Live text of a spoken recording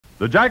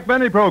The Jack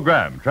Benny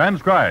Program,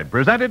 transcribed,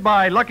 presented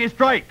by Lucky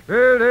Strike.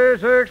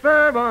 Lucky's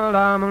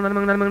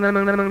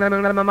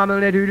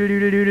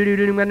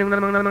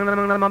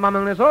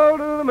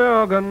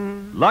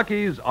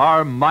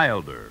are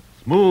milder,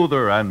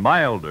 smoother, and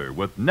milder,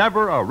 with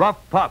never a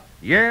rough puff.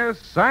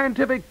 Yes,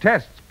 scientific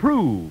tests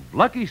prove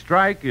Lucky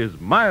Strike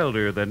is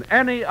milder than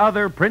any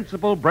other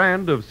principal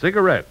brand of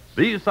cigarettes.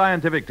 These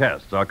scientific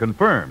tests are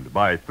confirmed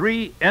by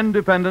 3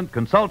 independent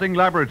consulting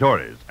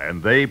laboratories,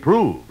 and they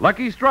prove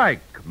Lucky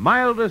Strike,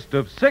 mildest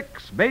of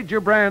 6 major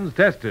brands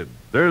tested.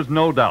 There's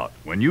no doubt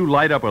when you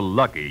light up a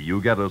Lucky,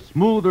 you get a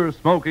smoother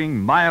smoking,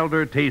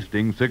 milder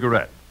tasting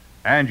cigarette.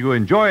 And you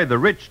enjoy the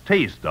rich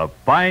taste of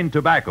fine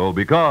tobacco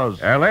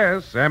because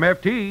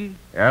LSMFT.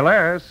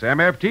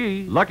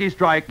 Lucky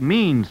Strike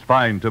means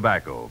fine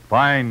tobacco.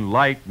 Fine,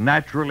 light,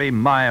 naturally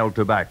mild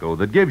tobacco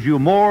that gives you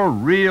more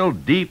real,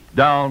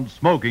 deep-down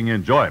smoking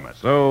enjoyment.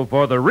 So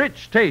for the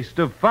rich taste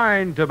of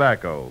fine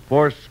tobacco,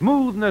 for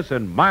smoothness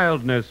and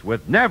mildness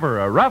with never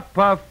a rough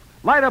puff,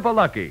 light up a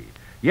Lucky.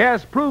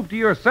 Yes, prove to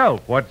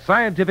yourself what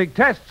scientific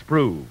tests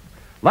prove.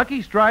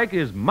 Lucky Strike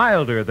is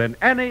milder than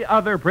any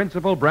other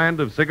principal brand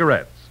of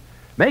cigarettes.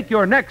 Make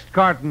your next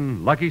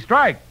carton Lucky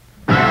Strike.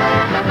 The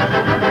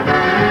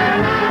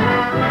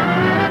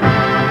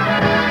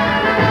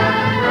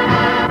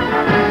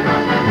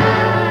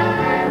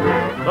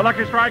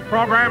Lucky Strike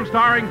program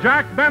starring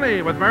Jack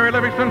Benny with Mary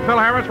Livingston, Phil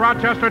Harris,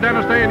 Rochester,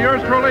 Dennis Day, and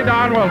yours truly,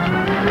 Don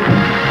Wilson.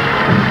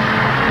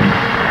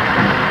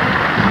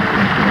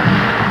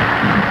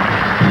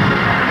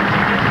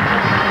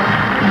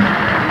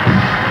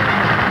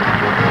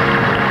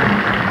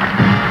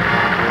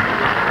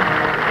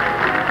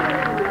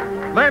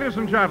 Ladies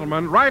and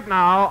gentlemen, right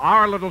now,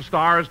 our little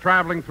star is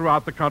traveling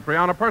throughout the country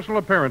on a personal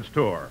appearance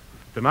tour.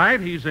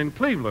 Tonight, he's in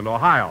Cleveland,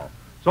 Ohio.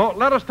 So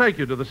let us take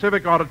you to the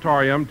Civic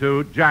Auditorium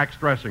to Jack's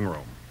dressing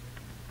room.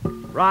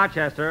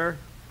 Rochester.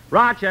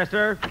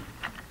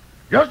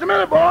 Just a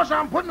minute, boss.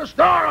 I'm putting a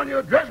star on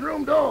your dressing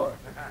room door.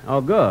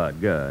 Oh,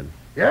 good.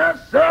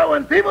 Yes, sir.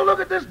 When people look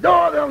at this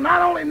door, they'll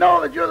not only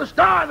know that you're the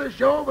star of this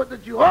show, but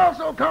that you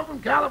also come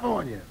from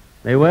California.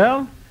 They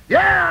will?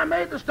 Yeah, I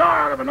made the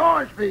star out of an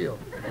orange peel.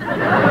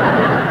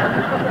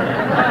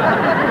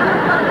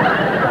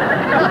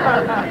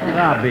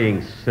 Stop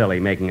being silly,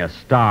 making a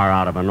star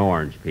out of an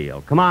orange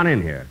peel. Come on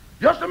in here.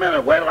 Just a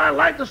minute. Wait till I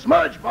light the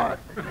smudge pot.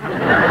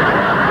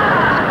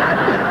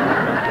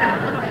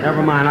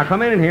 Never mind. Now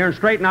come in here and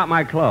straighten out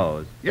my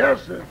clothes.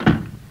 Yes, sir.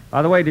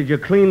 By the way, did you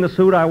clean the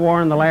suit I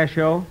wore in the last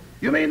show?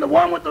 You mean the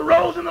one with the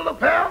rose in the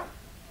lapel?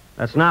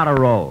 That's not a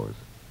rose.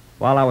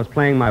 While I was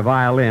playing my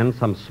violin,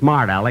 some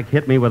smart aleck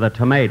hit me with a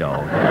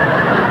tomato.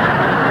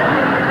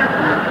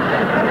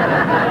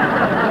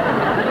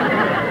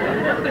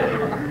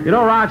 You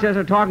know,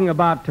 Rochester, talking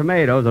about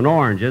tomatoes and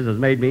oranges has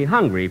made me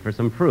hungry for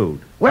some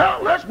fruit.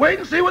 Well, let's wait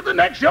and see what the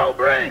next show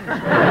brings.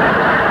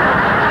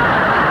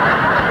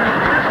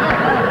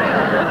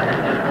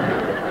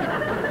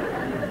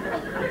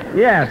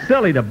 Yeah,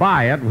 silly to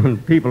buy it when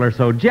people are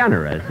so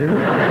generous, isn't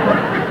it?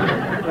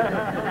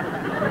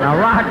 Now,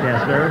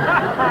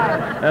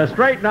 Rochester,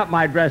 straighten up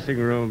my dressing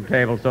room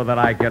table so that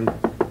I can...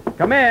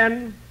 Come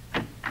in.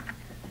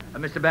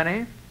 Mr.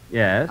 Benny?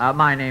 Yes?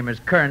 My name is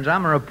Kearns.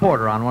 I'm a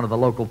reporter on one of the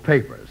local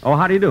papers. Oh,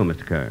 how do you do,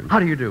 Mr. Kearns?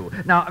 How do you do?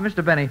 Now,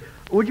 Mr. Benny,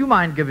 would you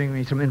mind giving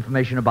me some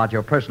information about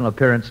your personal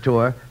appearance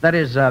tour? That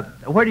is,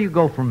 where do you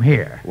go from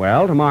here?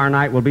 Well, tomorrow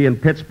night we'll be in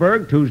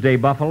Pittsburgh, Tuesday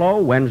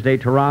Buffalo, Wednesday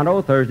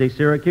Toronto, Thursday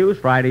Syracuse,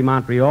 Friday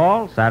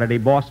Montreal, Saturday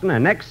Boston,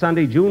 and next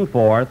Sunday, June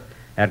 4th,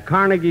 at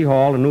Carnegie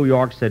Hall in New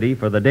York City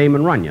for the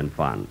Damon Runyon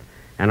Fund.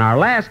 And our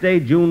last day,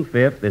 June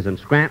 5th, is in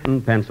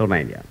Scranton,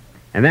 Pennsylvania.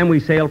 And then we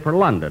sail for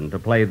London to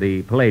play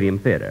the Palladium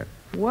Theater.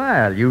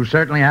 Well, you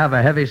certainly have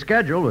a heavy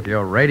schedule with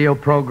your radio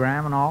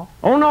program and all.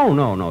 Oh,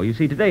 no. You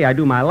see, today I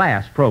do my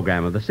last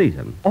program of the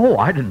season. Oh,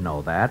 I didn't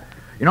know that.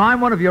 You know, I'm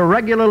one of your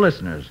regular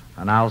listeners,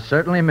 and I'll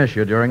certainly miss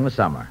you during the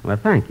summer. Well,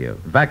 thank you.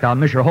 In fact, I'll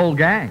miss your whole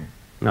gang.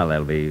 Well,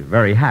 they'll be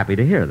very happy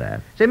to hear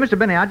that. Say, Mr.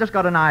 Benny, I just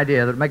got an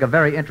idea that would make a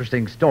very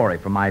interesting story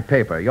for my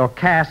paper. Your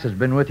cast has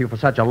been with you for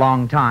such a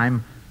long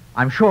time.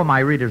 I'm sure my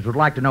readers would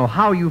like to know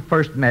how you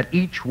first met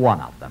each one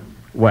of them.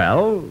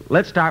 Well,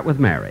 let's start with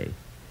Mary.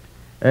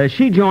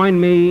 She joined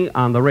me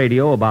on the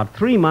radio about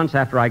 3 months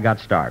after I got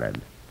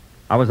started.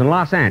 I was in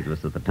Los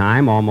Angeles at the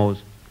time,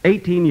 almost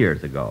 18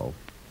 years ago.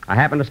 I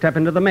happened to step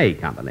into the May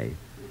Company.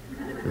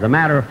 As a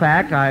matter of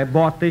fact, I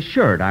bought this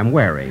shirt I'm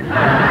wearing.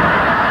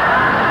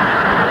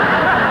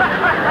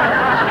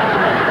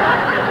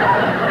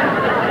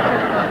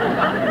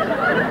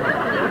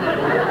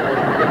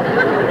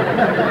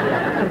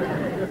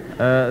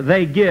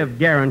 They give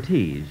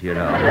guarantees, you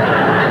know.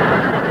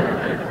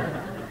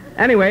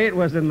 Anyway, it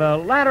was in the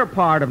latter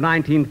part of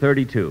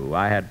 1932.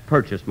 I had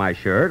purchased my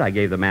shirt. I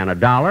gave the man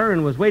 $1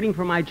 and was waiting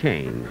for my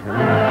change.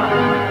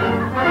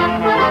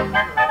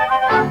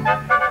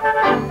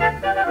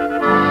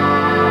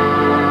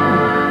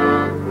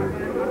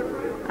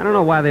 I don't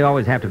know why they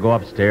always have to go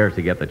upstairs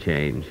to get the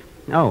change.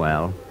 Oh,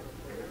 well.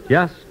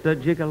 Just a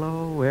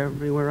gigolo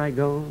everywhere I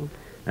go.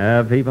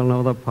 People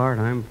know the part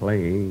I'm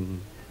playing.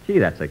 Gee,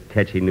 that's a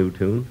catchy new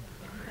tune.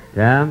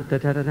 Dum, da,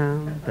 da, da,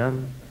 dum,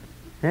 dum.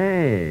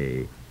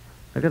 Hey,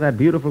 look at that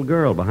beautiful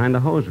girl behind the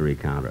hosiery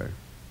counter.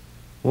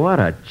 What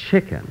a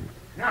chicken.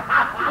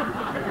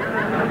 I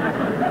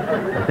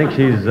think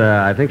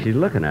she's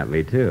looking at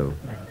me, too.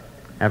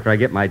 After I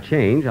get my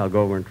change, I'll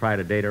go over and try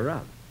to date her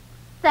up.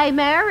 Say,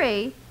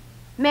 Mary.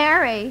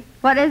 Mary.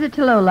 What is it,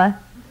 Tallulah?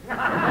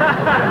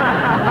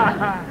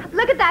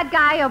 Look at that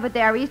guy over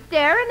there. He's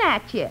staring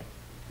at you.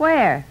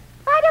 Where?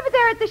 Right over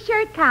there at the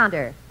shirt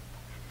counter.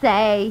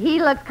 Say,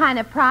 he looks kind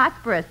of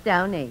prosperous,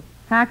 don't he?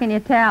 How can you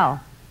tell?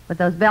 With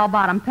those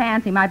bell-bottom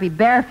pants, he might be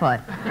barefoot.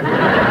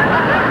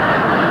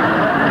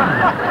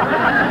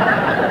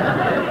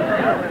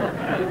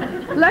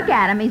 Look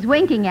at him. He's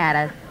winking at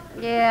us.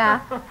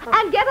 Yeah.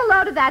 And get a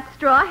load of that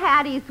straw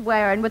hat he's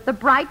wearing with the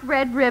bright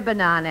red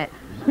ribbon on it.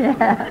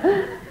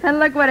 Yeah. And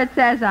look what it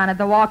says on it,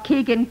 the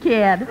Waukegan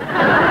Kid.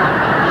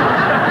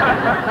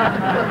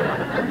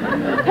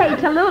 Hey,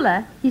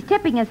 Tallulah, he's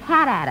tipping his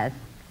hat at us.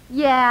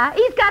 Yeah,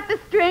 he's got the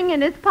string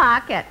in his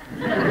pocket.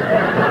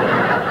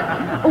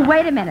 Oh,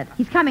 wait a minute.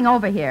 He's coming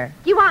over here.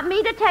 Do you want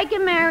me to take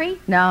him, Mary?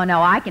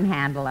 No, I can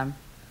handle him.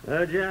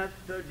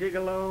 Just a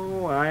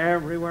gigolo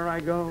everywhere I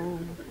go.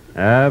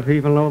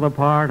 People know the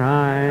part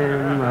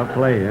I'm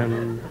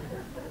playing.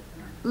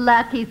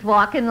 Look, he's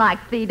walking like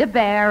Theda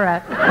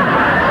Bara.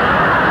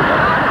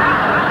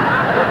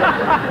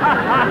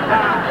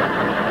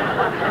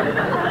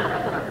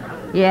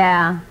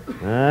 Yeah.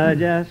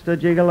 Just a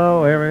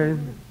gigolo every...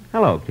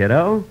 Hello,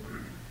 kiddo.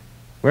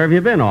 Where have you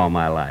been all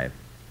my life?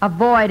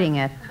 Avoiding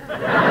it.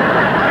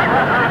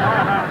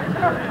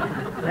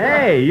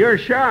 Hey, you're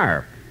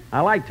sharp.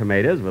 I like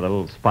tomatoes with a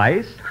little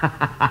spice.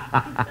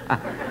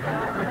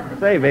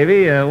 Say,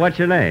 baby, what's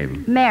your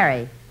name?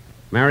 Mary.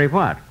 Mary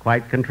what?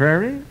 Quite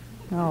contrary?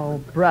 Oh,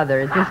 brother,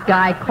 is this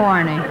guy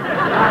corny?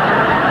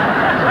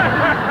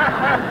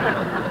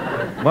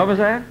 What was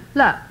that?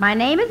 Look, my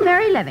name is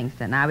Mary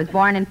Livingston. I was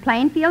born in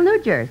Plainfield, New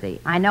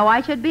Jersey. I know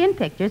I should be in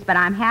pictures, but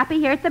I'm happy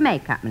here at the May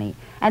Company.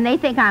 And they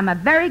think I'm a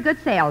very good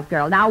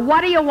salesgirl. Now,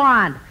 what do you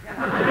want?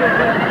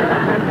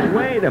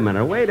 Wait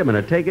a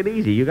minute. Take it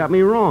easy. You got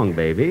me wrong,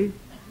 baby.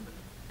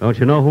 Don't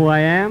you know who I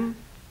am?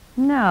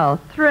 No,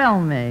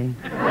 thrill me.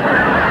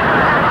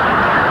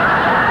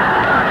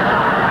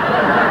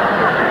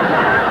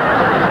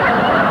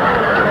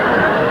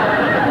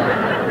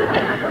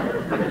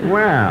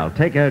 Well,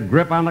 take a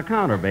grip on the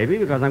counter, baby,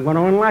 because I'm going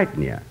to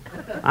enlighten you.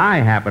 I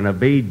happen to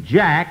be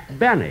Jack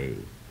Benny.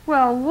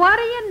 Well, what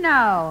do you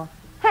know?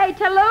 Hey,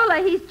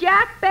 Tallulah, he's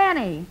Jack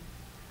Benny.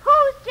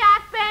 Who's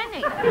Jack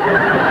Benny?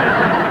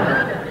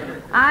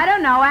 I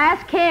don't know.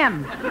 Ask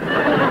him.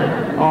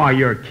 Oh,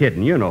 you're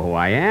kidding. You know who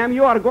I am.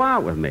 You ought to go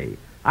out with me.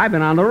 I've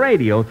been on the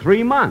radio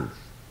 3 months.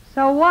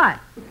 So what?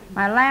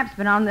 My lamp's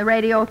been on the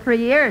radio 3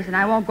 years, and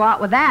I won't go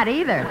out with that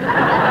either.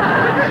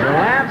 Your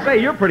lamp? Say,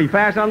 you're pretty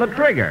fast on the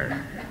trigger.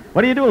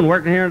 What are you doing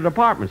working here in a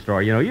department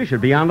store? You know, you should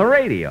be on the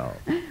radio.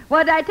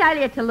 What did I tell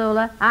you,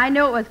 Tallulah? I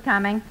knew it was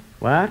coming.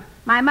 What?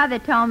 My mother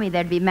told me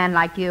there'd be men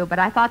like you, but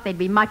I thought they'd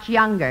be much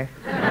younger.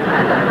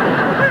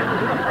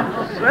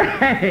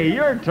 Say,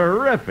 you're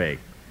terrific.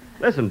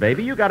 Listen,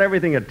 baby, you got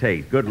everything it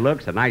takes. Good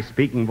looks, a nice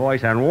speaking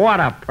voice, and what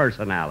a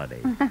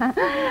personality.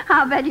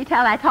 I'll bet you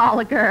tell that to all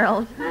the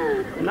girls.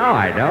 No,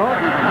 I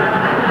don't.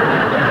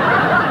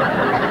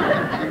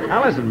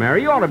 Now, listen,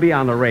 Mary, you ought to be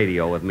on the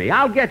radio with me.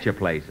 I'll get you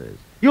places.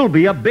 You'll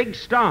be a big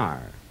star.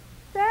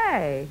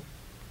 Say,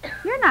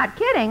 you're not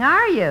kidding,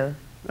 are you?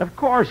 Of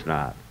course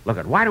not. Look,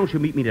 why don't you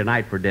meet me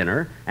tonight for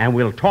dinner, and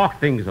we'll talk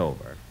things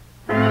over.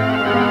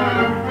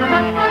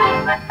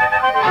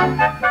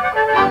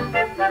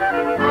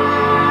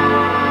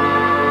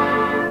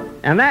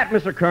 And that,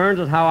 Mr. Kearns,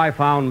 is how I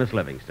found Miss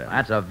Livingston.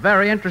 That's a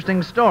very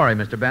interesting story,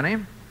 Mr. Benny.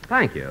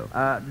 Thank you.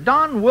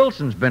 Don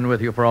Wilson's been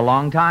with you for a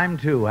long time,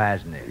 too,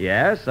 hasn't he?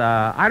 Yes,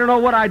 I don't know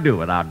what I'd do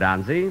without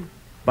Donzie.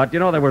 But, you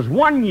know, there was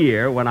 1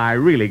 year when I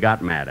really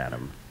got mad at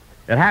him.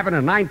 It happened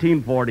in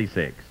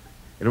 1946.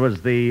 It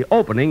was the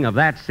opening of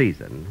that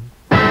season.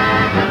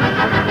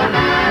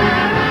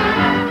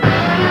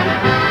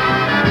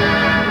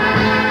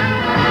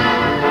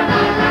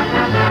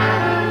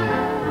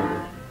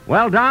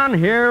 Well, Don,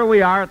 here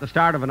we are at the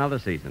start of another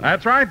season.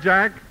 That's right,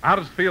 Jack. How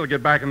does it feel to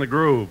get back in the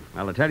groove?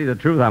 Well, to tell you the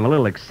truth, I'm a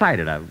little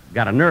excited. I've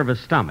got a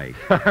nervous stomach.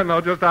 I know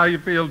just how you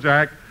feel,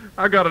 Jack.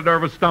 I've got a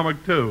nervous stomach,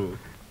 too.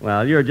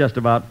 Well, you're just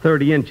about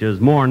 30 inches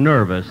more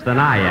nervous than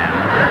I am.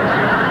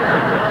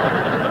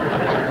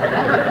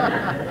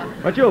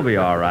 But you'll be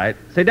all right.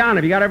 Say, Don,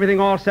 have you got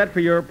everything all set for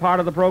your part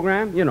of the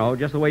program? You know,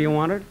 just the way you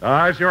wanted?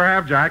 I sure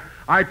have, Jack.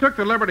 I took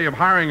the liberty of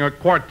hiring a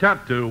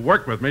quartet to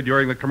work with me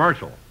during the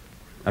commercial.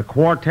 A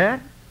quartet?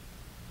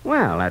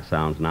 Well, that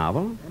sounds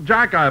novel.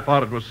 Jack, I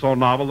thought it was so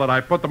novel that I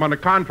put them on a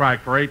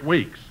contract for 8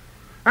 weeks.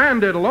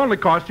 And it'll only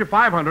cost you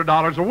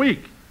 $500 a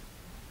week.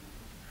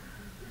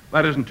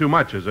 That isn't too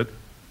much, is it?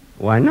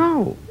 Why,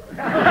 no.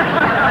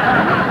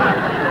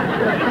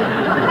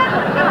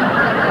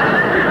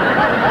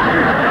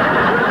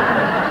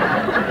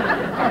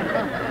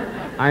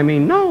 I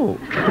mean, no.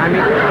 I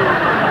mean...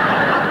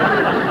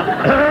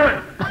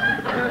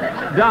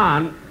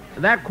 Don,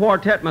 that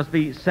quartet must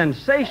be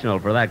sensational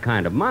for that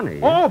kind of money.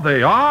 Oh,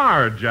 they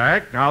are,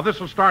 Jack. Now, this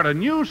will start a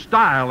new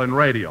style in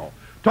radio.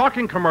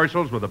 Talking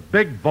commercials with a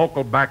big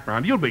vocal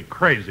background. You'll be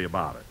crazy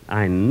about it.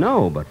 I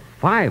know, but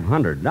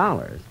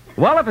 $500.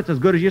 Well, if it's as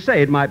good as you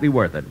say, it might be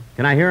worth it.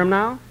 Can I hear him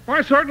now?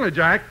 Why, certainly,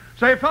 Jack.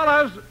 Say,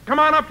 fellas, come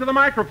on up to the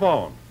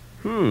microphone.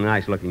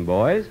 Nice-looking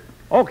boys.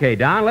 Okay,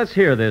 Don, let's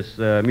hear this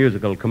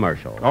musical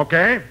commercial.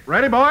 Okay.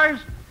 Ready, boys?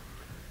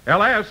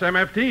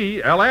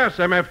 LSMFT,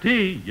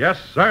 LSMFT. Yes,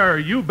 sir,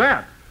 you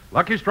bet.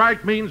 Lucky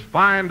Strike means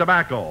fine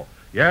tobacco.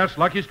 Yes,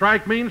 Lucky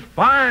Strike means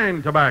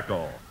fine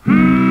tobacco.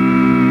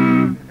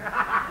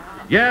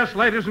 Yes,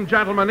 ladies and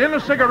gentlemen, in a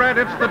cigarette,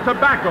 it's the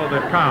tobacco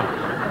that counts.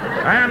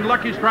 And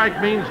Lucky Strike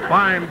means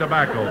fine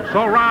tobacco.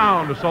 So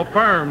round, so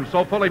firm,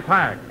 so fully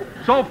packed.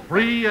 So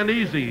free and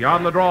easy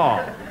on the draw.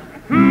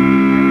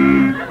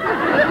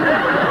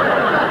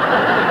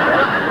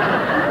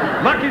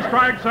 Lucky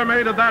Strikes are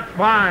made of that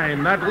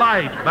fine, that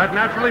light, that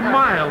naturally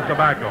mild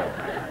tobacco.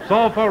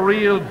 So for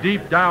real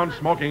deep down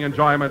smoking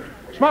enjoyment,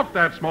 smoke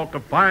that smoke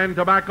of fine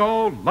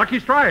tobacco, Lucky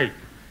Strike.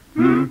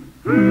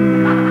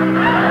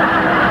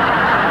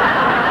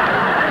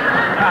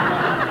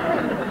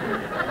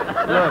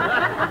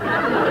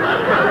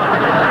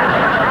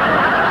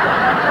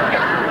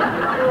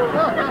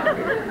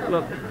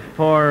 Look,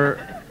 for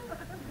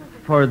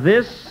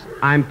this,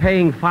 I'm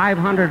paying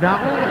 $500?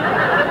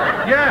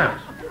 Yes.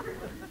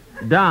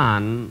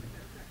 Don,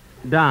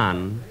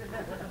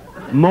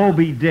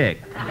 Moby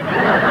Dick.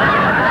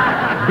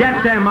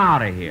 Get them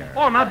out of here.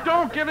 Oh, now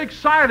don't get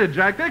excited,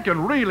 Jack. They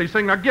can really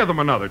sing. Now give them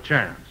another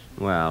chance.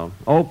 Well,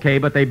 okay,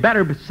 but they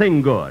better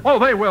sing good. Oh,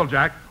 they will,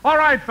 Jack. All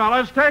right,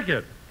 fellas, take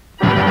it.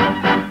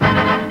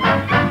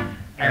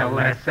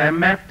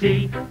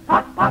 LSMFT,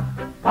 pop, pop,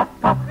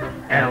 pop, pop.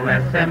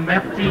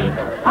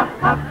 LSMFT, pop,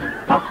 pop,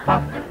 pop,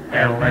 pop.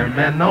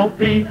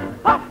 LMNOP,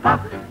 pop,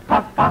 pop,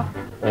 pop, pop.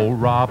 Oh,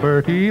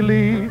 Robert E.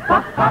 Lee.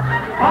 Pop, pop,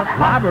 pop, pop.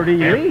 Robert E.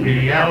 Lee.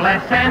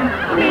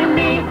 FPLSN,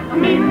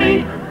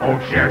 me. Oh,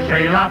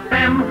 cherchez la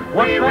femme,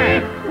 oui,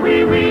 oui.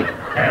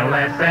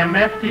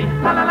 LSMFT,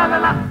 la la la la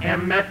la.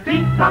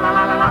 MFT, la la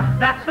la la la.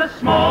 That's the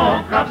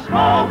smoke of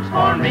smokes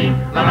for me,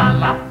 la la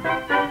la.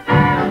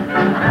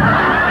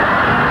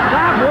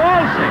 Stop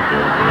waltzing!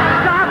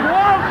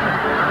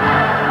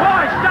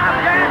 Boy, stop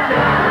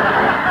dancing!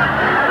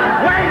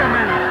 Wait a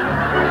minute!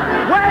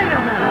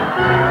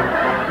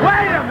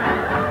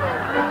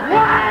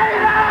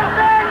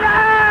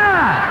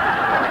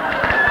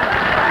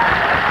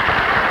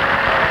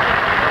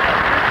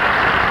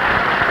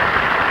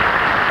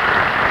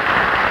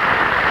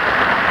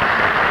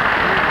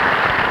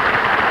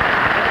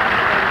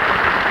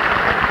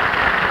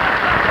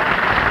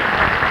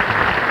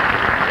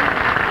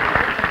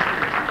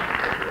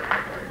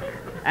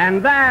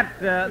 And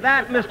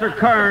that, Mr.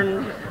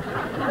 Kearns...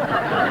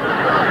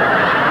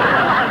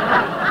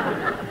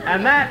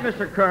 And that,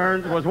 Mr.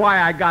 Kearns, was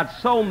why I got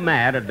so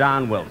mad at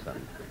Don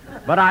Wilson.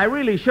 But I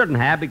really shouldn't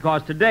have,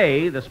 because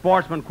today the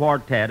Sportsman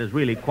Quartet is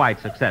really quite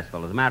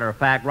successful. As a matter of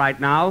fact, right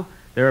now,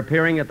 they're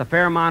appearing at the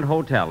Fairmont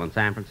Hotel in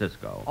San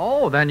Francisco.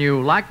 Oh, then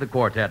you like the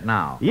quartet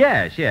now?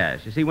 Yes.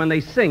 You see, when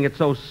they sing, it's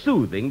so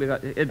soothing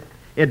because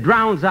it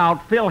drowns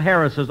out Phil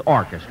Harris's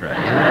orchestra.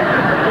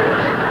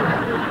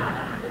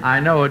 I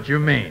know what you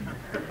mean.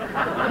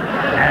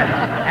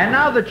 And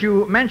now that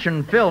you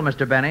mention Phil,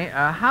 Mr. Benny,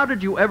 how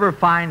did you ever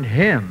find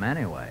him,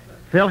 anyway?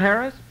 Phil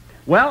Harris?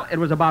 Well, it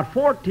was about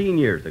 14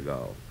 years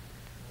ago.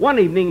 One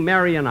evening,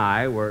 Mary and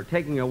I were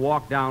taking a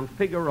walk down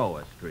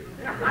Figueroa Street.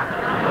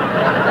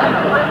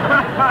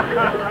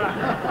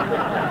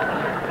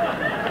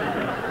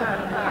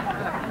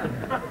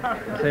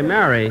 Say,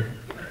 Mary,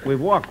 we've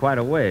walked quite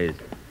a ways.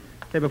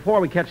 Say, before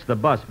we catch the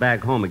bus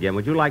back home again,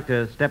 would you like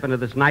to step into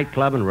this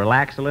nightclub and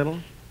relax a little?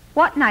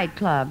 What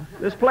nightclub?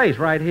 This place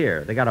right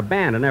here. They got a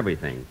band and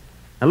everything.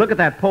 And look at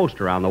that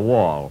poster on the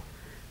wall.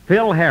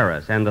 Phil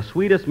Harris and the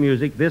sweetest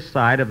music this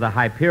side of the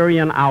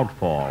Hyperion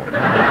Outfall.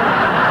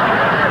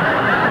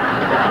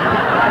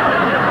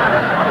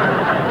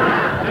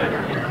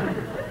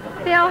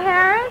 Phil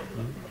Harris?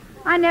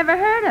 I never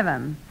heard of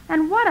him.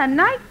 And what a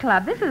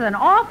nightclub. This is an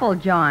awful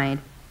joint.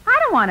 I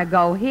don't want to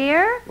go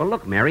here. Well,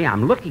 look, Mary,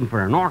 I'm looking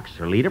for an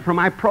orchestra leader for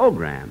my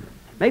program.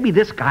 Maybe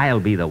this guy'll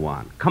be the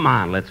one. Come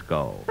on, let's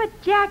go. But,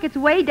 Jack, it's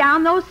way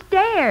down those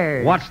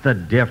stairs. What's the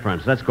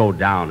difference? Let's go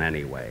down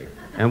anyway.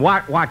 And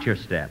watch your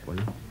step, will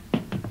you?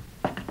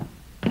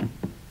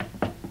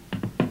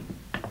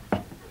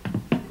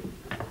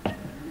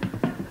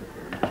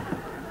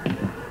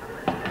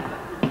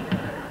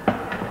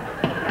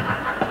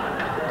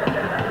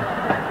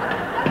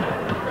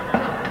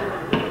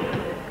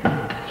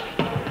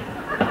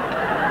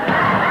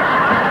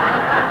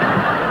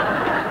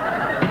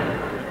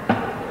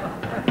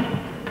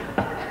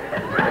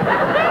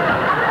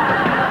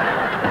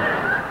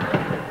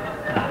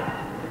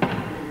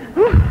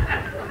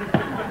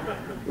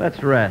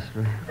 Let's rest.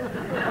 If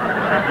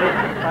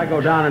I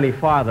go down any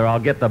farther, I'll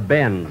get the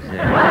bends.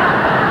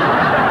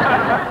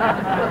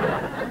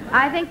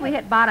 I think we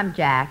hit bottom,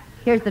 Jack.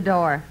 Here's the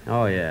door.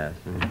 Oh, yes.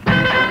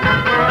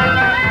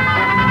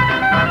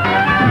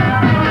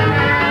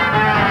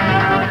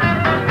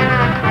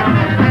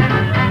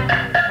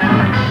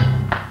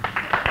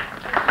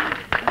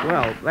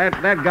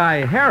 That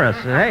guy Harris,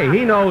 hey,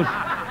 he knows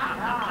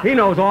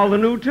all the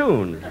new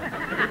tunes.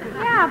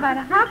 Yeah, but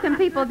how can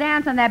people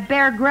dance on that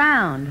bare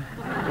ground?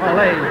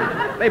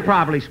 Well, they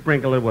probably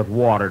sprinkle it with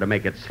water to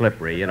make it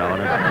slippery, and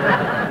it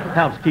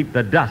helps keep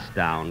the dust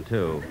down,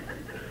 too.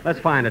 Let's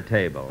find a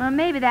table. Well,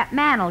 maybe that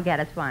man will get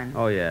us one.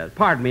 Oh, yes.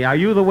 Pardon me, are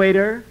you the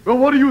waiter? Well,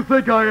 what do you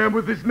think I am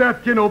with this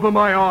napkin over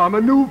my arm?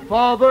 A new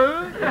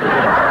father?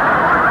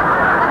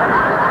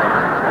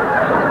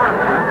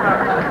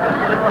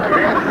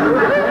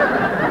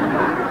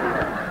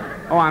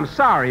 Oh, I'm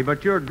sorry,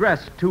 but you're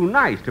dressed too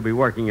nice to be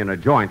working in a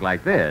joint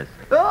like this.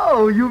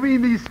 Oh, you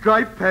mean these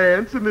striped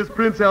pants and this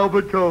Prince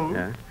Albert coat?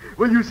 Yeah.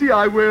 Well, you see,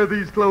 I wear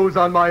these clothes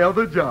on my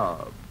other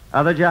job.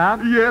 Other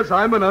job? Yes,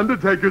 I'm an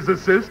undertaker's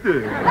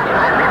assistant.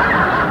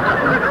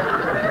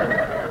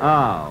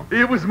 Oh.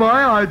 It was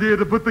my idea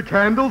to put the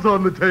candles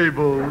on the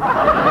table.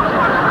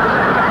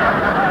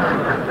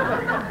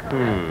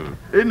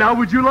 Now,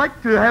 would you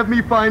like to have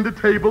me find a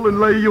table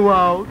and lay you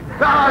out?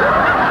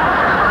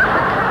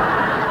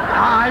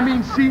 I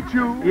mean, seat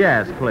you?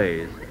 Yes,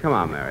 please. Come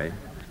on, Mary.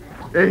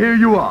 Here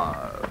you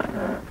are.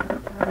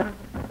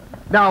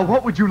 Now,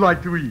 what would you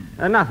like to eat?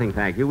 Nothing,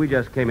 thank you. We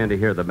just came in to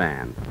hear the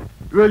band.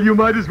 Well, you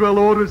might as well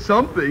order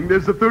something.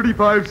 There's a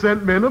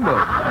 35-cent minimum.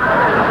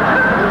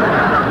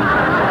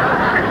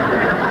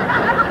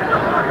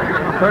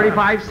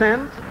 35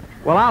 cents?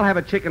 Well, I'll have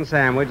a chicken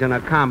sandwich and a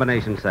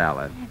combination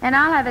salad. And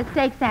I'll have a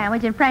steak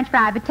sandwich and French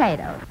fried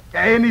potatoes.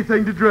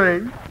 Anything to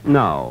drink?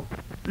 No.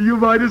 You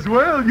might as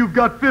well. You've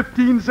got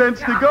 15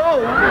 cents to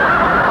go.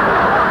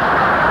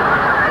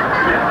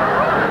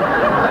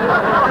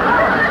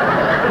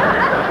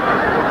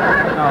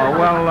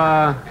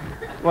 Oh,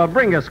 well,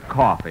 bring us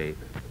coffee.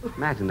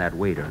 Imagine that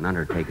waiter, an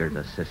undertaker's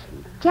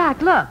assistant.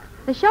 Jack, look.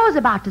 The show's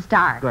about to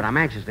start. Good, I'm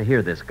anxious to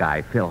hear this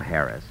guy, Phil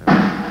Harris.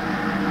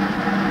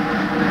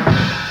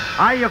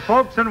 Hiya,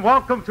 folks, and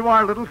welcome to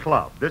our little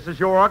club. This is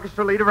your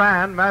orchestra leader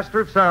and master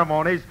of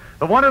ceremonies,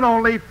 the one and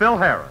only Phil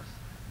Harris.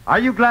 Are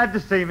you glad to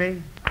see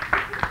me?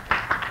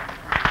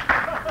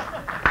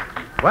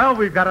 Well,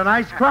 we've got a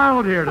nice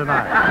crowd here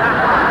tonight.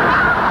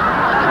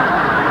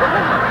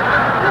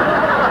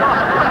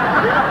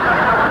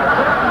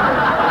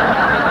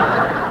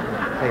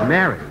 Hey,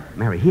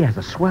 Mary, he has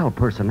a swell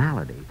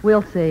personality.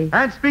 We'll see.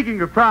 And speaking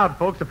of crowd,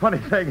 folks, a funny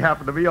thing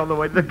happened to me on the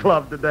way to the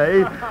club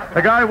today.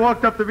 A guy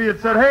walked up to me and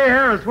said, "Hey,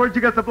 Harris, where'd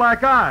you get the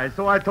black eye?"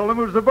 So I told him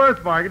it was a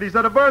birthmark, and he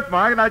said, "A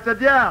birthmark?" And I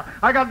said, "Yeah,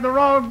 I got in the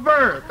wrong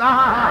birth."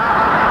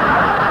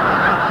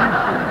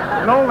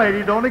 No,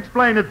 lady, don't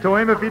explain it to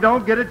him. If you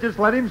don't get it, just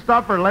let him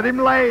suffer. Let him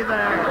lay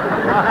there.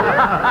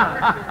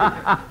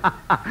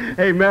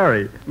 Hey,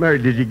 Mary,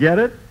 did you get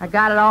it? I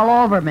got it all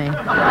over me.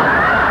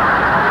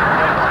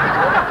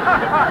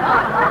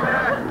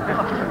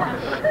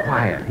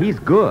 Quiet, he's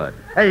good.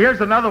 Hey, here's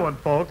another one,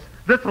 folks.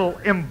 This'll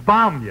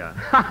embalm you.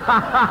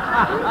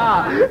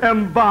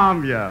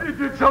 Embalm ya.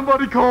 Did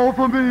somebody call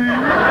for me?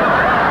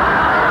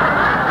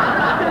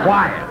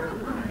 Quiet.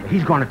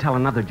 He's going to tell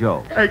another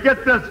joke. Hey,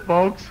 get this,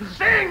 folks.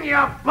 Sing,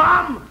 you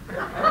bum!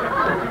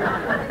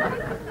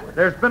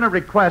 There's been a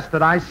request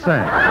that I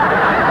sing.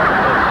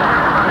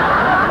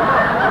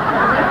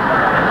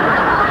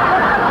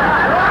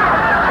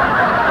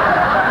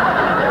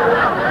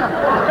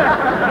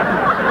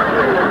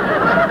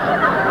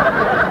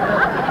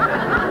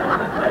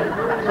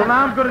 So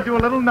now I'm going to do a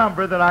little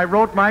number that I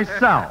wrote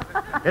myself.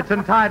 It's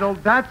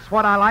entitled, "That's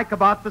What I Like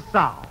About the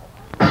South."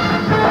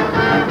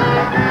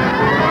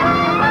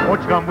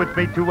 Won't you come with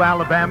me to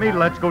Alabama?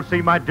 Let's go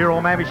see my dear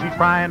old mammy. She's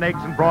frying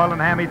eggs and broiling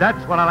hammy.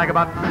 That's what I like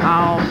about the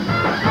South.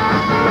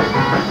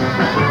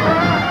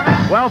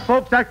 Well,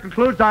 folks, that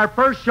concludes our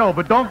first show.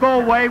 But don't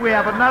go away. We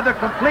have another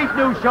complete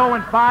new show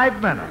in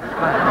 5 minutes.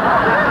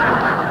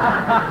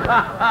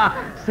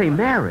 Say,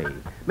 Mary,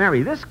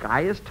 this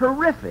guy is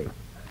terrific.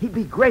 He'd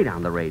be great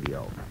on the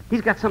radio.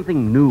 He's got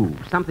something new,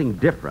 something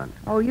different.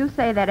 Oh, you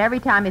say that every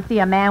time you see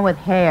a man with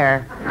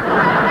hair.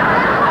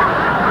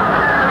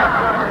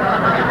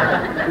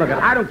 Look,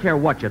 I don't care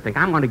what you think.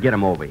 I'm going to get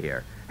him over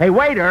here. Hey,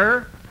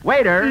 waiter!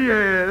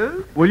 Yes?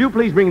 Will you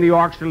please bring the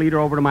orchestra leader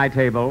over to my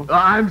table?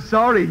 I'm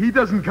sorry. He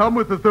doesn't come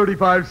with the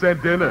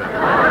 35-cent dinner.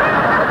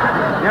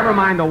 Never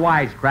mind the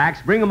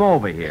wisecracks. Bring him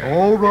over here.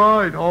 All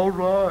right.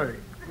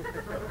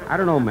 I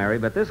don't know, Mary,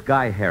 but this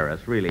guy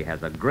Harris really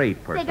has a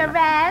great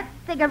personality.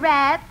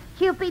 Cigarettes,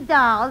 Cupid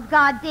dolls,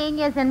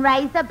 gardenias, and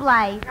razor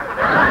blades.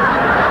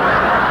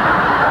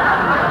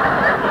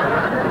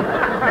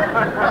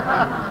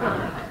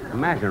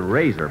 Imagine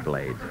razor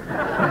blades.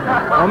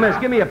 Oh, miss,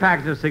 give me a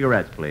package of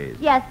cigarettes, please.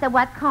 Yes, sir,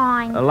 what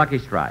kind? Lucky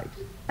Strikes.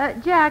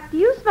 Jack, do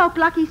you smoke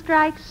Lucky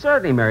Strikes?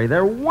 Certainly, Mary.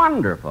 They're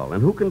wonderful.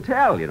 And who can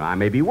tell? I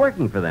may be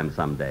working for them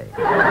someday.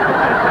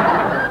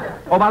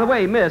 Oh, by the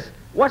way, miss,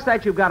 what's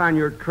that you've got on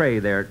your tray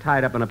there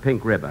tied up in a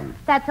pink ribbon?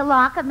 That's a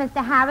lock of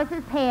Mr.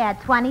 Harris's hair,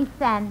 20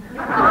 cents.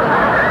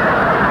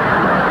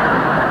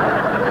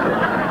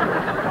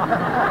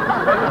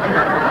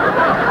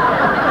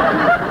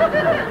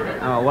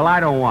 Oh, well, I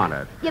don't want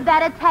it. You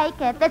better take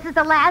it. This is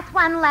the last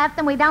one left,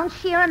 and we don't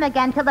shear him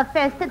again till the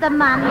 1st of the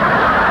month.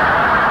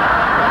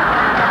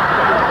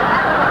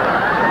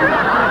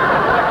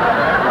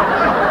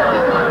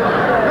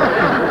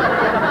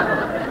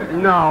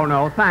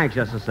 No, thanks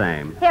just the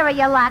same. Here are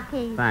your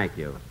lucky. Thank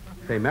you.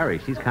 Say, Mary,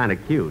 she's kind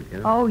of cute. You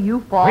know? Oh,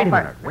 you fall Wait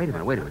a for...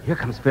 minute. Here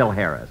comes Phil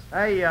Harris.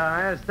 Hey,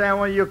 I understand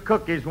one of you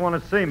cookies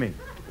want to see me.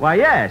 Why,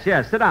 yes,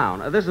 sit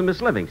down. This is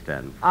Miss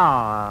Livingston.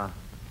 Hiya,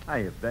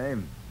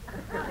 babe.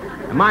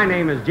 And my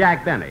name is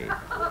Jack Benny.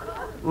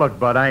 Look,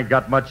 bud, I ain't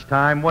got much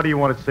time. What do you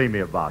want to see me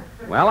about?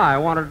 Well, I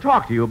wanted to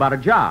talk to you about a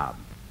job.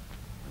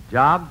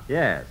 Job?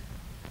 Yes.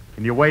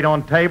 Can you wait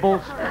on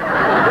tables?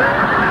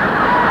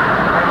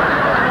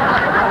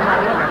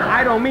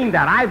 I don't mean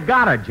that. I've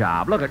got a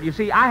job. Look, you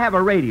see, I have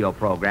a radio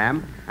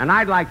program, and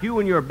I'd like you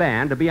and your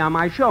band to be on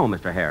my show,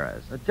 Mr.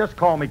 Harris. Just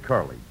call me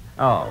Curly.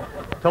 Oh.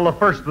 Till the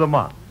first of the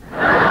month.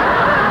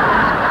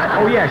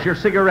 Oh, yes, your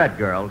cigarette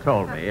girl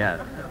told me, yes.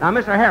 Now,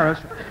 Mr. Harris,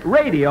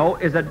 radio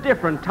is a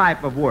different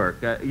type of work.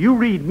 You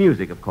read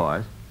music, of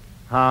course.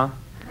 Huh?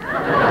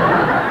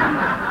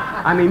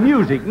 I mean,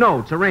 music,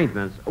 notes,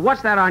 arrangements.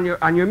 What's that on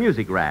your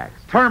music racks?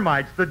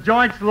 Termites. The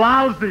joint's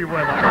lousy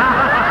with them.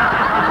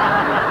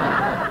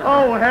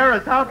 Oh,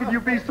 Harris, how can you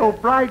be so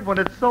bright when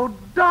it's so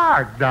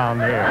dark down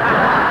here?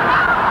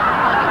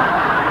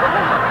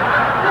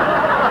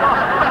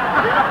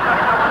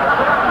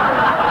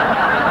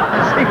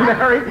 See,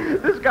 Mary,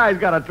 this guy's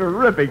got a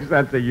terrific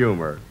sense of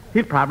humor.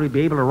 He'd probably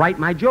be able to write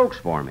my jokes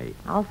for me.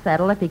 I'll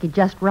settle if he could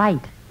just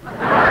write. Now,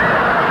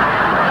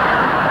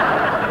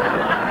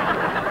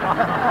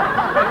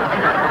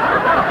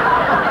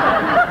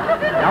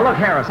 look,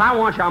 Harris, I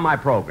want you on my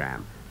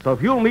program. So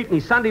if you'll meet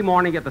me Sunday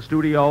morning at the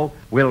studio,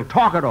 we'll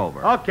talk it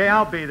over. Okay,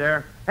 I'll be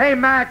there. Hey,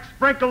 Max,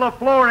 sprinkle the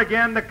floor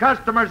again. The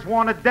customers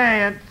want to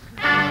dance.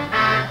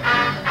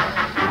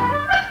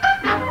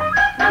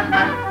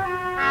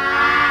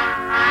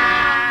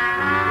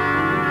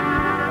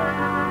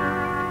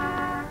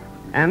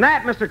 And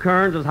that, Mr.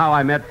 Kearns, is how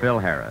I met Phil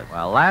Harris.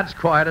 Well, that's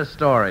quite a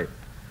story.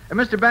 And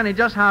Mr. Benny,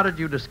 just how did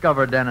you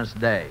discover Dennis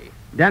Day?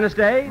 Dennis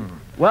Day?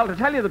 Well, to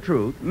tell you the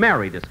truth,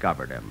 Mary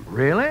discovered him.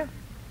 Really?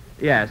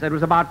 Yes, it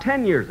was about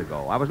 10 years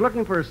ago. I was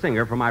looking for a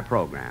singer for my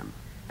program.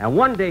 And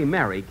one day,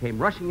 Mary came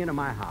rushing into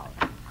my house.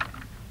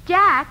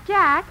 Jack.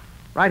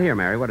 Right here,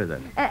 Mary. What is it?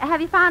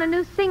 Have you found a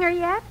new singer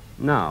yet?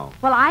 No.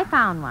 Well, I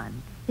found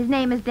one. His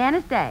name is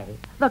Dennis Day.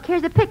 Look,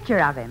 here's a picture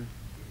of him.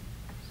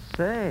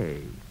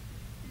 Say,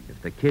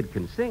 if the kid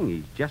can sing,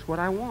 he's just what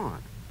I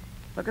want.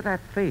 Look at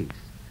that face.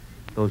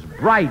 Those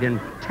bright,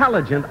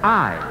 intelligent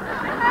eyes.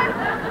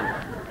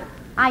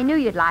 I knew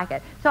you'd like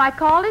it. So I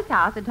called his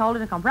house and told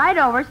him to come right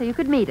over so you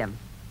could meet him.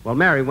 Well,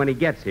 Mary, when he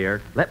gets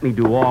here, let me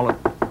do all of...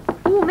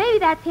 Ooh, maybe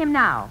that's him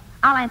now.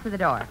 I'll answer the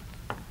door.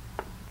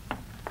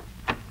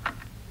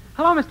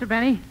 Hello, Mr.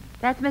 Benny.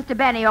 That's Mr.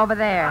 Benny over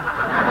there.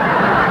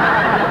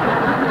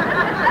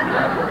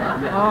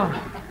 Oh.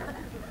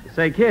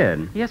 Say,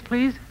 kid. Yes,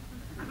 please?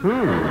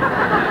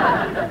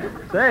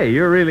 Say,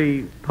 you're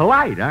really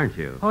polite, aren't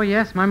you? Oh,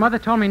 yes. My mother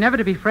told me never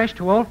to be fresh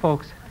to old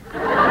folks.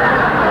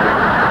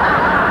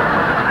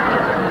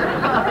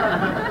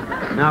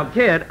 Now,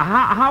 kid,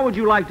 how would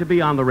you like to be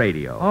on the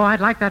radio? Oh, I'd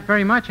like that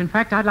very much. In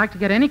fact, I'd like to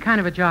get any kind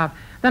of a job.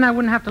 Then I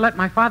wouldn't have to let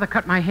my father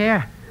cut my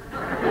hair.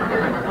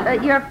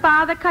 Your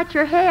father cut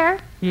your hair?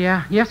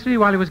 Yeah. Yesterday,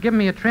 while he was giving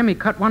me a trim, he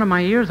cut one of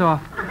my ears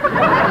off.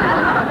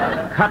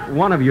 Cut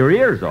one of your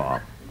ears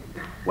off?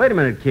 Wait a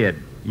minute, kid.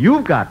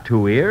 You've got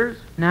 2 ears.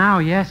 Now,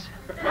 yes.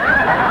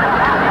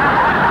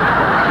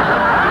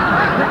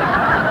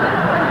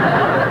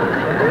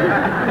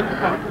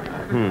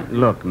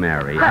 Look,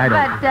 Mary, I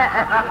don't... But,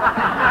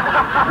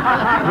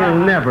 He'll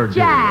never do.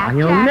 Jack,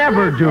 He'll Jack,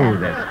 never do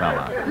listen. this,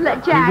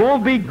 fella. Jack. He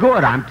won't be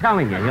good, I'm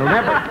telling you. He'll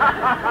never...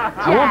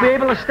 I won't be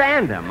able to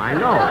stand him, I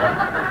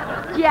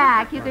know.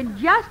 Jack, you can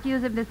just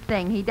use him to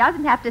sing. He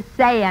doesn't have to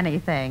say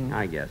anything.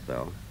 I guess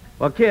so.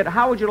 Well, kid,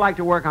 how would you like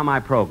to work on my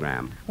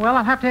program? Well,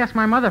 I'll have to ask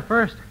my mother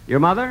first. Your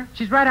mother?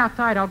 She's right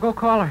outside. I'll go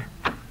call her.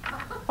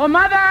 Oh,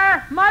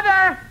 Mother!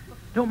 Mother!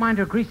 Don't mind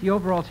her greasy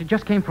overalls. She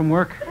just came from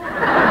work.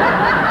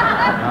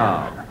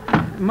 Oh.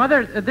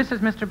 Mother, this is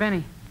Mr.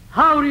 Benny.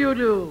 How do you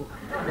do?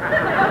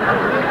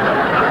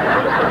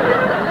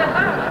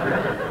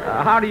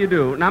 How do you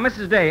do? Now,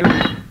 Mrs. Day...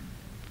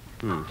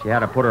 she had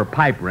to put her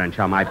pipe wrench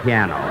on my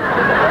piano.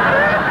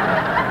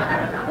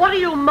 What are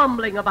you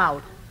mumbling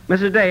about?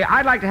 Mrs. Day,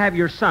 I'd like to have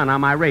your son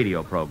on my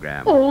radio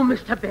program. Oh,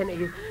 Mr.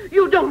 Benny,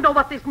 you don't know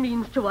what this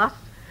means to us.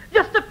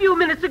 Just a few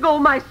minutes ago,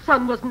 my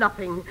son was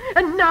nothing,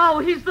 and now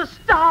he's the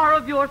star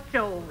of your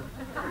show.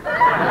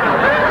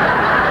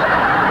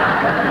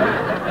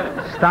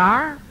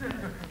 Star?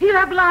 He'll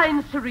have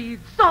lines to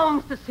read,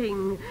 songs to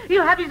sing.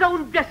 He'll have his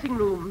own dressing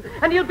room,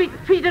 and he'll be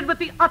treated with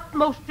the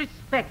utmost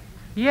respect.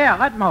 Yeah,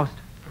 utmost.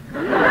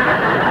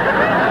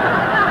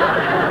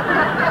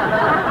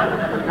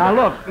 Now,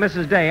 look,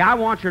 Mrs. Day, I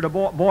want your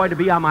boy to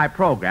be on my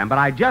program, but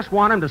I just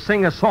want him to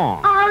sing a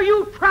song. Are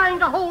you trying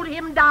to hold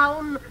him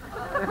down?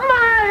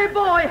 My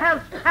boy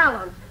has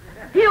talent.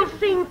 He'll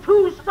sing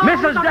 2 songs.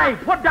 Mrs. Day,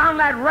 put down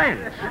that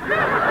wrench.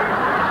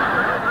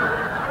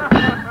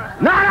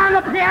 Not on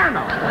the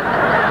piano.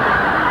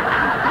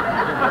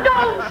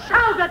 Don't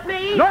shout at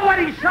me.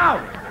 Nobody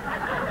shout.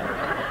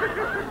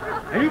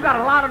 And you've got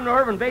a lot of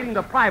nerve invading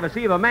the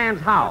privacy of a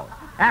man's house.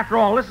 After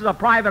all, this is a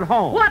private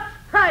home. What's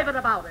private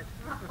about it?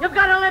 You've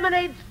got a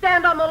lemonade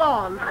stand on the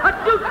lawn, a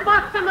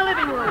jukebox in the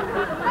living room,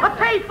 a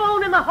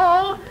payphone in the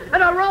hall,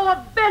 and a row of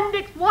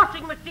Bendix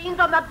washing machines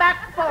on the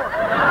back porch.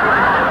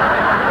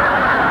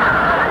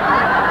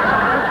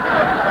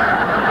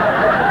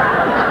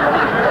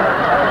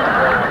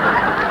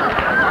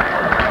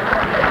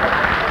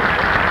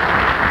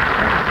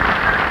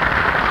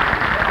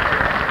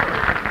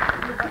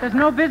 There's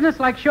no business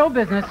like show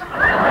business.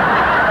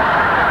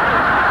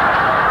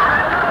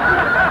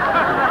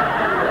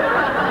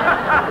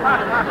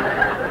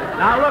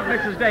 Now, look,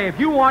 Mrs. Day, if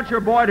you want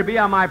your boy to be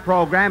on my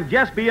program,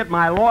 just be at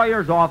my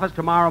lawyer's office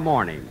tomorrow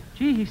morning.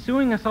 Gee, he's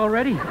suing us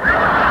already.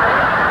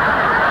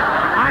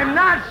 I'm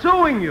not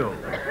suing you.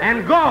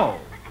 And go.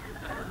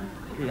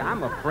 Gee,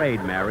 I'm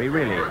afraid, Mary,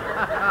 really.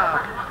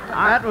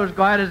 That was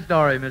quite a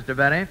story, Mr.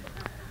 Benny.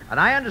 And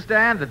I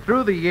understand that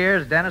through the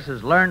years, Dennis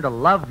has learned to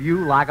love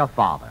you like a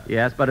father.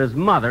 Yes, but his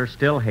mother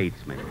still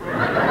hates me.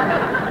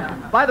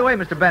 By the way,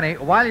 Mr. Benny,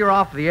 while you're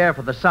off the air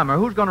for the summer,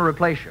 who's going to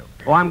replace you?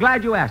 Oh, I'm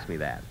glad you asked me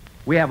that.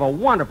 We have a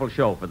wonderful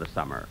show for the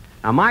summer.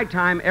 Now, my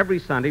time every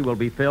Sunday will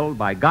be filled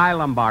by Guy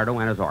Lombardo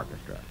and his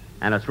orchestra.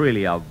 And it's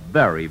really a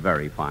very,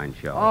 very fine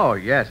show. Oh,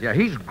 yes,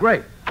 he's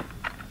great.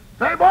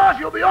 Say, boss,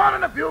 you'll be on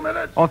in a few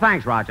minutes. Oh,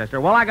 thanks, Rochester.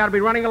 Well, I got to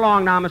be running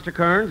along now, Mr.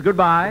 Kearns.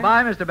 Goodbye.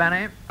 Bye, Mr.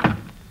 Benny.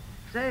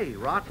 Say,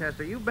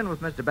 Rochester, you've been with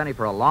Mr. Benny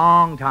for a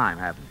long time,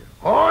 haven't you?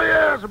 Oh,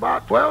 yes,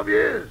 about 12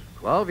 years.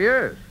 12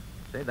 years?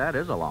 Say, that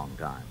is a long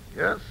time.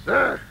 Yes,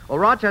 sir. Well,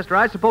 Rochester,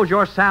 I suppose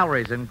your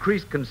salary's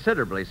increased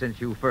considerably since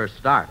you first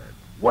started.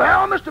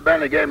 Well, Mr.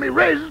 Benny gave me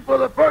raises for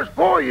the first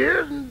 4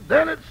 years, and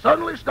then it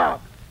suddenly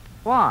stopped.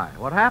 Why?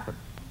 What happened?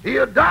 He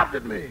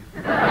adopted me.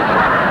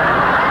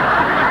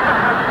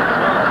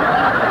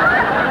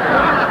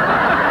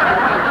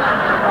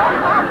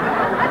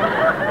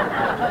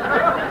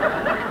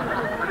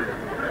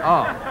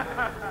 Oh,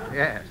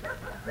 yes.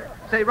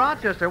 Say,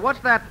 Rochester, what's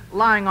that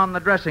lying on the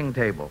dressing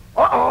table?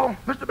 Uh-oh,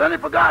 Mr. Benny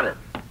forgot it.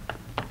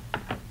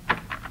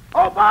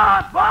 Oh,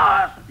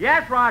 boss!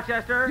 Yes,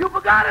 Rochester? You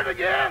forgot it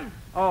again.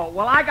 Oh,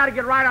 well, I got to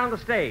get right on the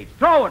stage.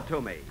 Throw it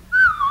to me.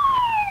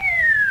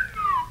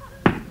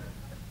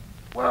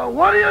 Well,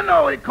 what do you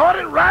know? He caught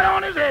it right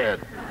on his head.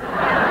 See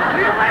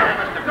you later,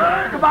 Mr.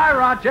 Kearns. Goodbye,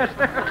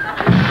 Rochester.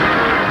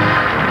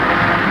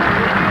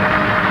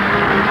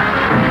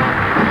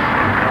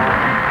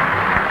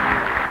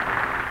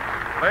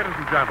 Ladies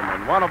and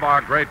gentlemen, one of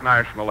our great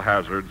national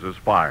hazards is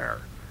fire.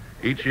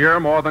 Each year,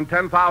 more than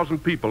 10,000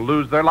 people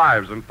lose their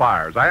lives in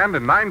fires, and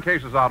in 9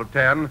 cases out of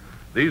 10,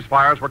 these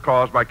fires were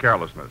caused by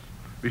carelessness.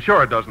 Be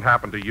sure it doesn't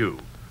happen to you.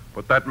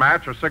 Put that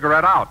match or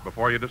cigarette out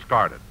before you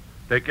discard it.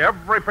 Take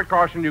every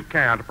precaution you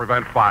can to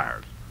prevent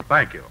fires.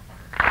 Thank you.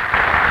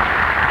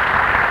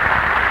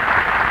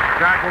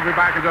 Jack will be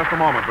back in just a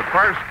moment, but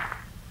first...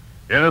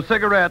 In a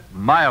cigarette,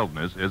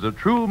 mildness is a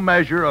true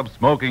measure of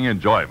smoking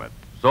enjoyment.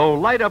 So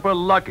light up a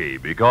Lucky,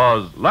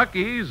 because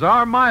Luckies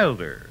are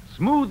milder,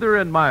 smoother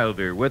and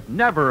milder, with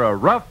never a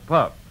rough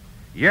puff.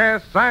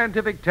 Yes,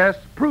 scientific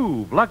tests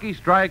prove Lucky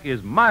Strike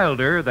is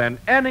milder than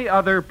any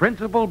other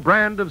principal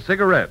brand of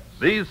cigarettes.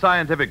 these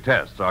scientific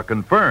tests are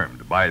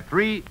confirmed by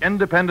 3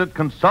 independent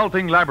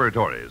consulting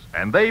laboratories,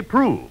 and they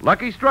prove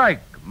Lucky Strike,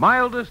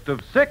 mildest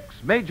of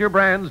 6 major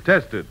brands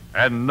tested.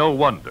 And no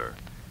wonder.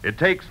 It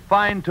takes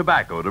fine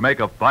tobacco to make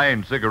a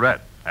fine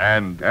cigarette.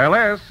 And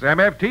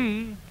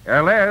LSMFT.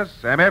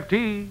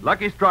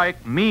 Lucky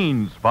Strike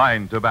means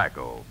fine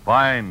tobacco.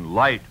 Fine,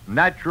 light,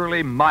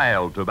 naturally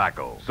mild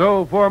tobacco.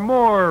 So for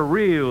more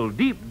real,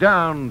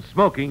 deep-down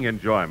smoking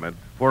enjoyment,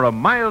 for a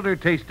milder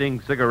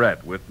tasting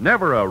cigarette with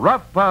never a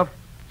rough puff,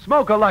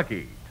 smoke a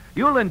Lucky.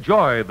 You'll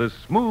enjoy the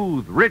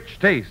smooth, rich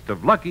taste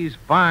of Lucky's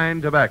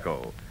fine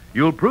tobacco.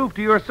 You'll prove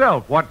to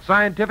yourself what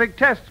scientific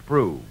tests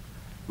prove.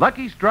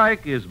 Lucky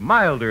Strike is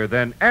milder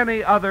than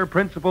any other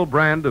principal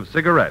brand of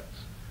cigarettes.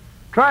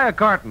 Try a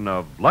carton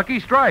of Lucky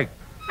Strike.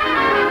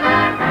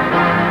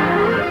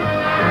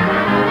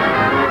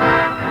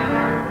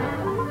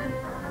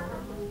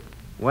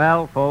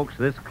 Well, folks,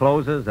 this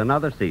closes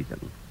another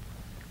season.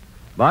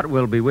 But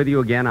we'll be with you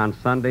again on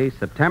Sunday,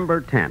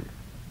 September 10th.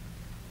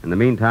 In the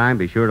meantime,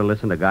 be sure to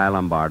listen to Guy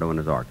Lombardo and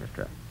his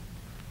orchestra.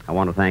 I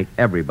want to thank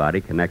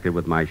everybody connected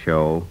with my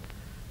show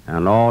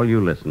and all you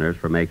listeners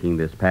for making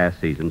this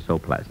past season so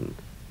pleasant.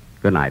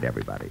 Good night,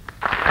 everybody.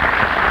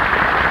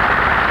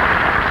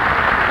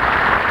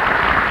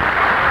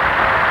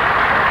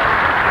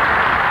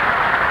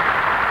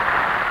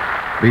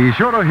 Be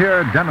sure to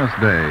hear Dennis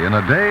Day in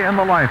A Day in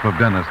the Life of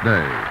Dennis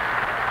Day.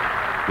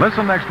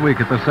 Listen next week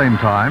at the same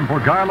time for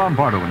Guy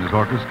Lombardo and his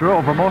orchestra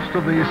over most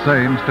of these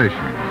same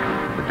stations.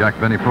 The Jack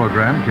Benny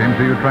program came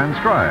to you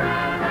transcribed.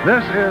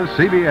 This is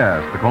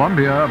CBS, the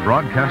Columbia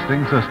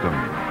Broadcasting System.